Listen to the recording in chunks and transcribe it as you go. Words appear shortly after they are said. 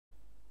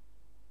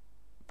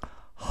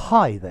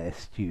Hi there,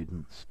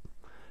 students.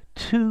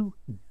 To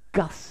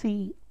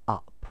gussy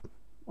up.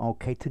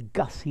 Okay, to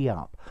gussy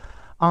up.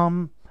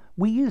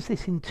 We use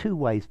this in two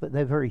ways, but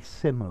they're very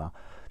similar.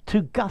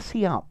 To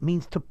gussy up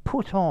means to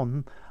put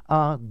on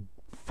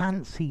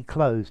fancy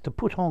clothes, to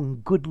put on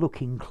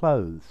good-looking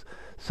clothes,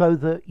 so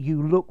that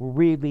you look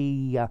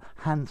really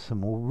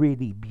handsome or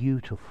really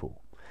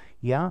beautiful.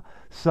 Yeah.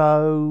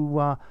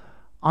 So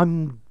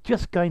I'm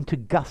just going to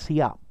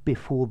gussy up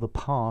before the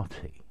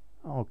party.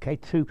 Okay,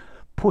 to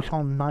put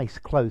on nice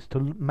clothes, to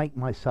make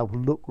myself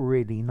look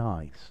really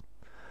nice.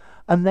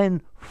 And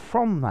then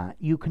from that,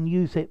 you can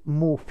use it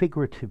more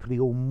figuratively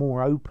or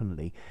more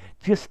openly,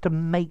 just to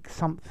make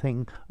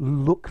something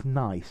look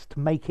nice, to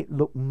make it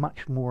look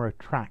much more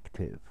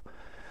attractive.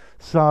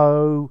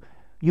 So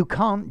you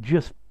can't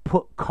just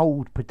put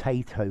cold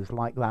potatoes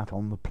like that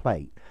on the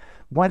plate.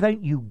 Why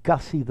don't you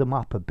gussy them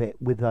up a bit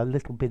with a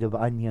little bit of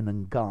onion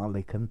and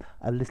garlic and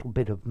a little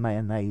bit of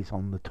mayonnaise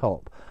on the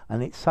top,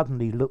 and it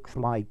suddenly looks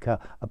like a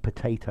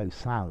potato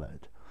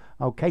salad.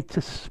 Okay, to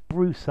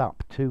spruce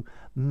up, to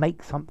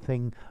make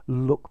something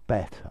look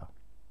better.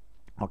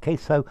 Okay,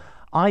 so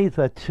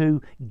either to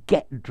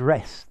get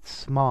dressed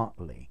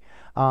smartly.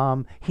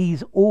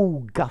 He's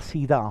all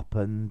gussied up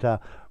and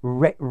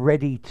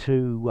ready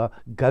to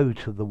go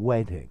to the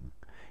wedding.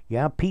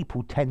 Yeah,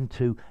 people tend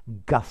to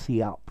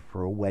gussy up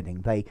for a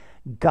wedding. They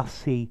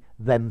gussy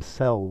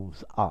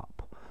themselves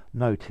up.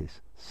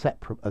 Notice,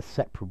 a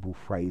separable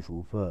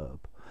phrasal verb.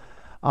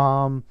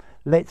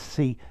 Let's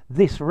see,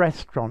 this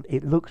restaurant,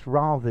 it looks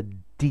rather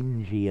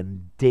dingy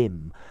and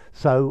dim,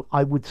 so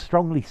I would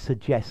strongly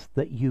suggest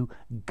that you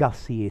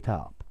gussy it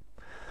up.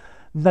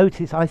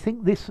 Notice, I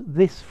think this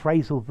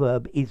phrasal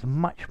verb is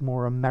much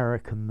more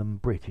American than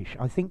British.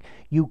 I think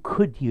you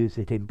could use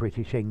it in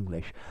British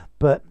English,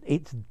 but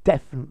it's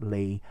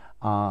definitely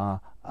of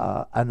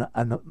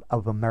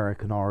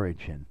American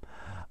origin.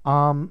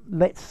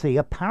 Let's see,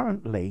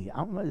 apparently,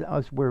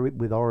 as we're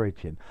with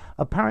origin,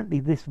 apparently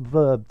this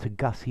verb to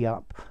gussy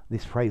up,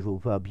 this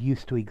phrasal verb,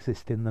 used to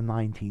exist in the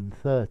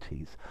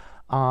 1930s,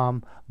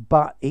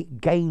 but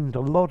it gained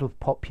a lot of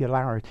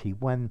popularity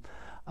when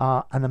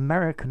an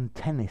American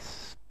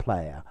tennis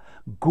player,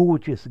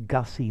 gorgeous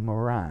Gussy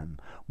Moran,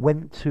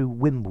 went to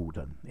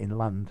Wimbledon in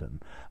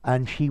London,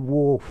 and she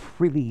wore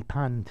frilly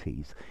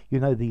panties. You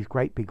know, these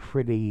great big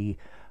frilly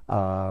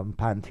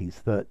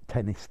panties that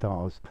tennis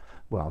stars,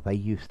 well, they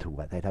used to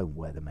wear. They don't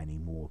wear them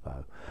anymore,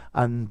 though,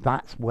 and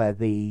that's where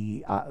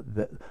the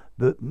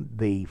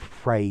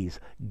phrase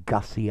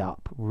 "gussy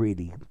up"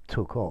 really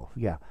took off.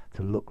 Yeah,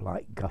 to look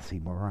like Gussy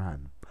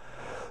Moran.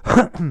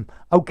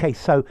 Okay,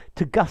 so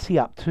to gussy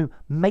up, to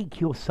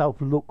make yourself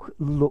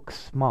look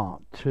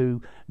smart,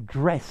 to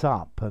dress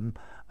up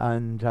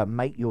and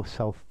make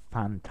yourself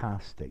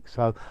fantastic.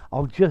 So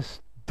I'll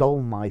just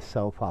doll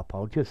myself up.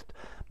 I'll just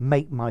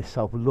make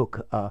myself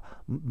look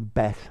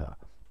better.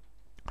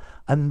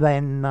 And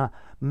then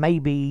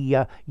maybe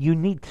you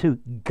need to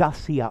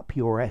gussy up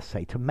your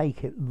essay to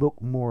make it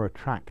look more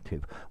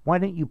attractive. Why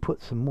don't you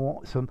put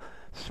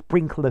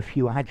sprinkle a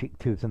few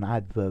adjectives and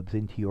adverbs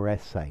into your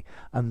essay,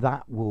 and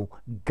that will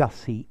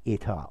gussy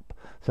it up.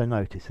 So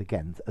notice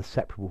again, a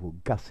separable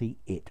gussy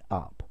it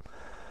up.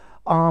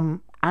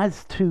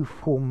 As to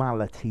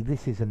formality,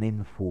 this is an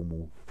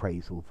informal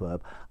phrasal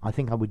verb. I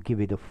think I would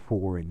give it a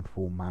 4 in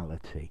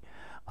formality.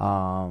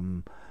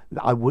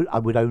 I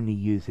would only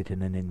use it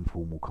in an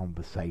informal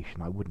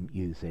conversation. I wouldn't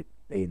use it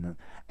in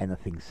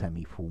anything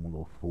semi-formal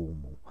or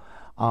formal.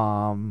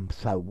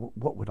 So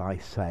what would I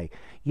say?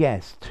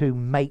 Yes, to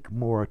make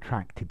more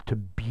attractive, to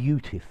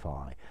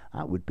beautify.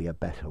 That would be a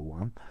better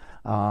one.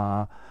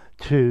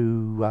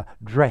 To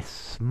dress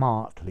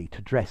smartly,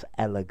 to dress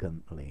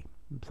elegantly,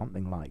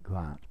 something like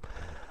that.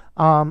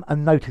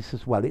 And notice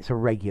as well, it's a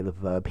regular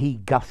verb. He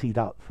gussied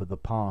up for the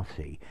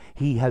party.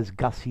 He has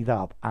gussied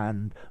up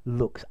and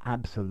looks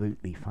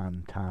absolutely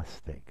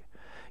fantastic.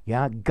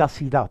 Yeah,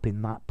 gussied up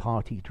in that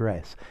party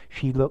dress.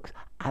 She looks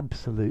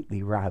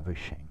absolutely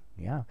ravishing.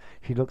 Yeah,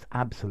 she looks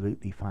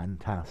absolutely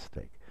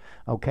fantastic.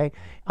 Okay,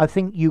 I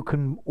think you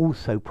can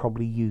also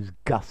probably use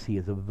gussy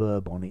as a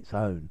verb on its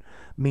own,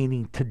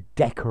 meaning to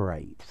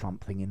decorate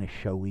something in a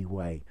showy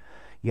way.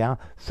 Yeah,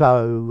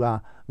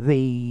 so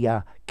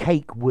the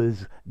cake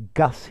was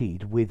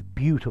gussied with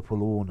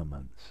beautiful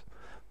ornaments.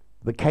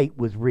 The cake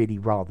was really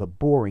rather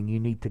boring. You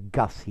need to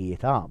gussy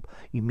it up.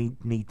 You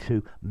need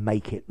to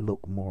make it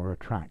look more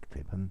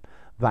attractive, and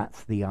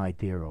that's the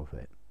idea of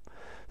it.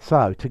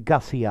 So to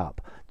gussy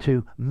up,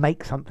 to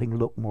make something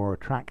look more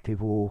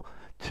attractive, or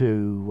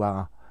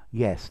to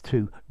yes,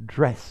 to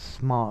dress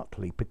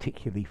smartly,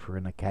 particularly for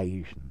an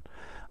occasion.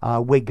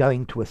 We're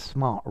going to a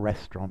smart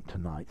restaurant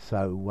tonight,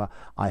 so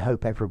I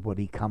hope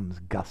everybody comes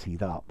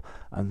gussied up,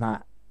 and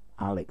that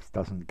Alex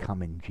doesn't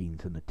come in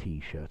jeans and a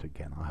t-shirt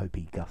again. I hope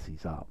he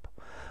gussies up.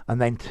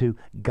 And then to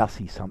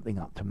gussy something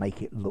up, to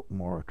make it look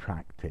more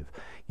attractive.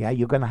 Yeah,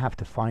 you're going to have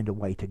to find a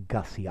way to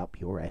gussy up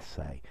your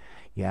essay.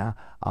 Yeah,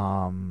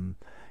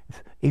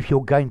 if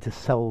you're going to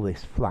sell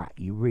this flat,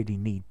 you really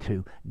need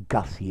to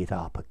gussy it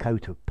up. A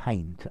coat of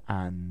paint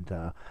and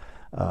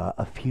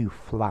a few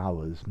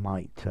flowers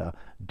might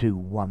do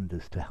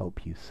wonders to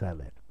help you sell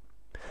it.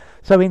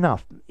 So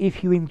enough.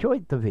 If you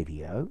enjoyed the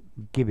video,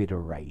 give it a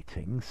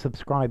rating,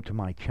 subscribe to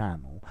my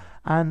channel,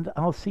 and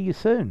I'll see you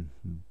soon.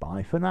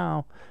 Bye for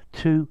now.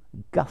 To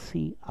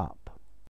Gussy Up.